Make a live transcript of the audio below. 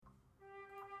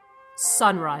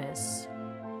Sunrise.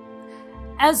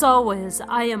 As always,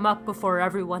 I am up before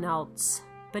everyone else,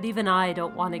 but even I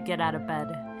don't want to get out of bed.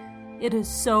 It is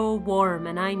so warm,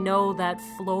 and I know that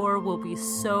floor will be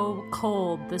so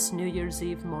cold this New Year's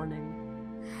Eve morning.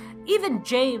 Even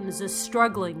James is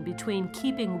struggling between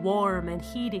keeping warm and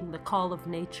heeding the call of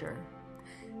nature.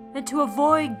 And to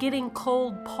avoid getting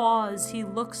cold paws, he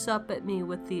looks up at me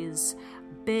with these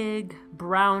big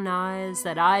brown eyes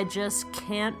that I just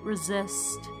can't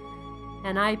resist.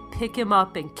 And I pick him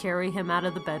up and carry him out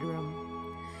of the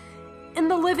bedroom. In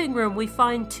the living room, we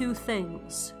find two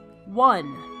things.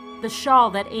 One, the shawl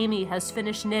that Amy has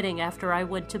finished knitting after I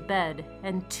went to bed,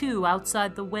 and two,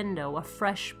 outside the window, a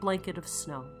fresh blanket of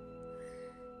snow.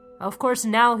 Of course,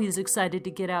 now he's excited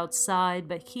to get outside,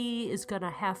 but he is going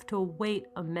to have to wait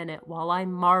a minute while I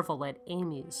marvel at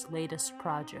Amy's latest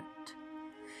project.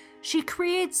 She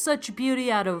creates such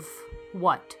beauty out of,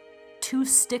 what, 2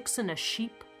 sticks and a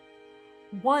sheep?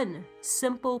 One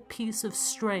simple piece of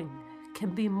string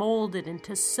can be molded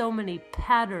into so many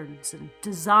patterns and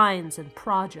designs and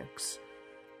projects.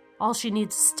 All she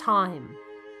needs is time,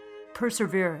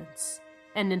 perseverance,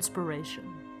 and inspiration.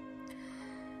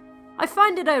 I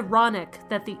find it ironic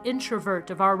that the introvert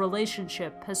of our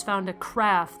relationship has found a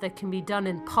craft that can be done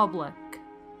in public,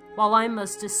 while I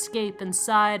must escape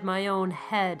inside my own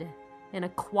head in a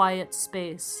quiet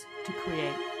space to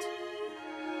create.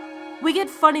 We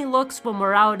get funny looks when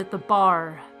we're out at the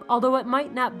bar, although it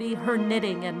might not be her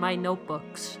knitting and my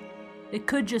notebooks. It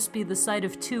could just be the sight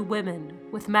of 2 women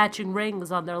with matching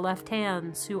rings on their left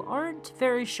hands who aren't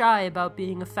very shy about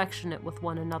being affectionate with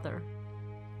one another.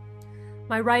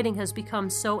 My writing has become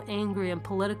so angry and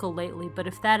political lately, but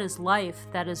if that is life,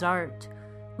 that is art.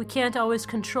 We can't always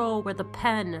control where the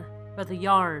pen or the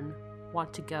yarn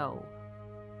want to go.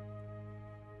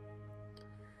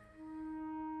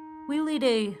 We lead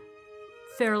a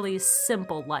fairly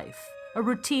simple life, a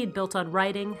routine built on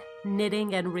writing,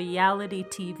 knitting, and reality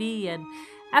TV, and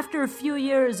after a few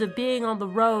years of being on the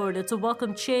road, it's a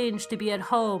welcome change to be at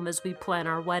home as we plan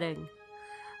our wedding.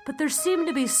 But there seem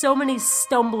to be so many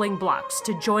stumbling blocks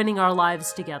to joining our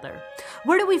lives together.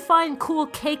 Where do we find cool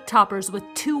cake toppers with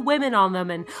 2 women on them,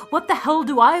 and what the hell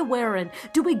do I wear, and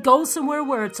do we go somewhere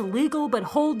where it's illegal but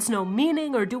holds no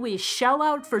meaning, or do we shell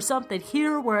out for something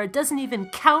here where it doesn't even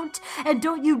count, and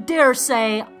don't you dare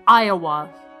say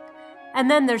Iowa. And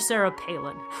then there's Sarah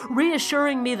Palin,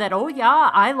 reassuring me that, oh yeah,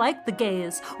 I like the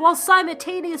gays, while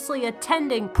simultaneously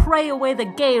attending Pray Away the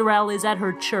Gay rallies at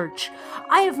her church.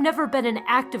 I have never been an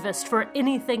activist for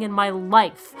anything in my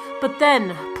life, but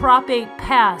then Prop 8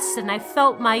 passed and I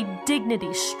felt my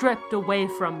dignity stripped away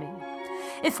from me.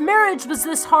 If marriage was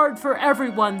this hard for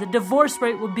everyone, the divorce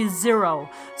rate would be 0.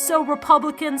 So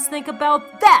Republicans, think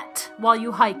about that while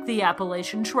you hike the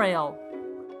Appalachian Trail.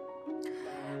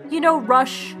 You know,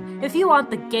 Rush, if you want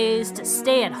the gays to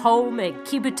stay at home and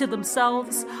keep it to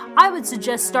themselves, I would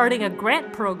suggest starting a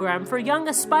grant program for young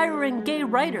aspiring gay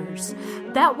writers.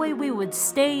 That way we would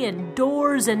stay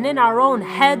indoors and in our own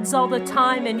heads all the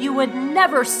time, and you would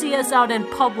never see us out in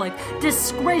public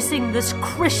disgracing this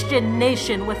Christian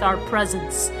nation with our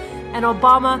presence. And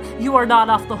Obama, you are not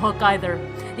off the hook either.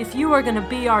 If you are going to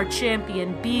be our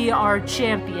champion, be our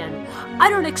champion. I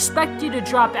don't expect you to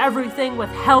drop everything with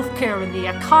healthcare and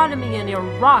the economy and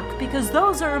Iraq, because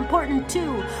those are important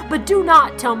too. But do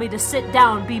not tell me to sit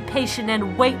down, be patient,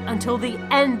 and wait until the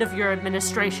end of your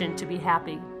administration to be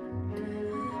happy.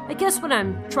 I guess what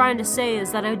I'm trying to say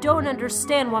is that I don't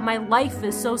understand why my life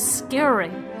is so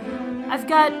scary. I've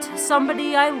got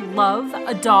somebody I love,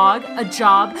 a dog, a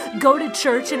job, go to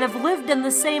church, and have lived in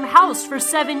the same house for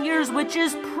 7 years, which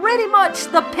is pretty much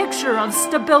the picture of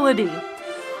stability.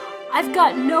 I've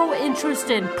got no interest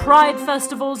in pride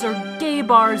festivals or gay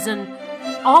bars, and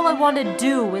all I want to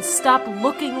do is stop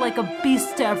looking like a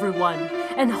beast to everyone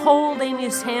and hold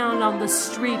Amy's hand on the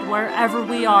street wherever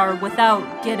we are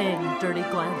without getting dirty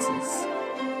glances.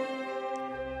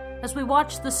 As we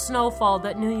watched the snowfall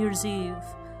that New Year's Eve,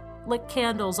 lit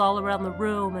candles all around the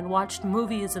room, and watched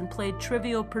movies and played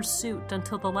Trivial Pursuit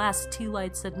until the last tea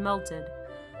lights had melted,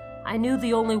 I knew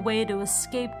the only way to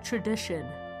escape tradition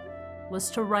was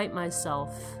to write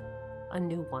myself a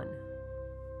new one.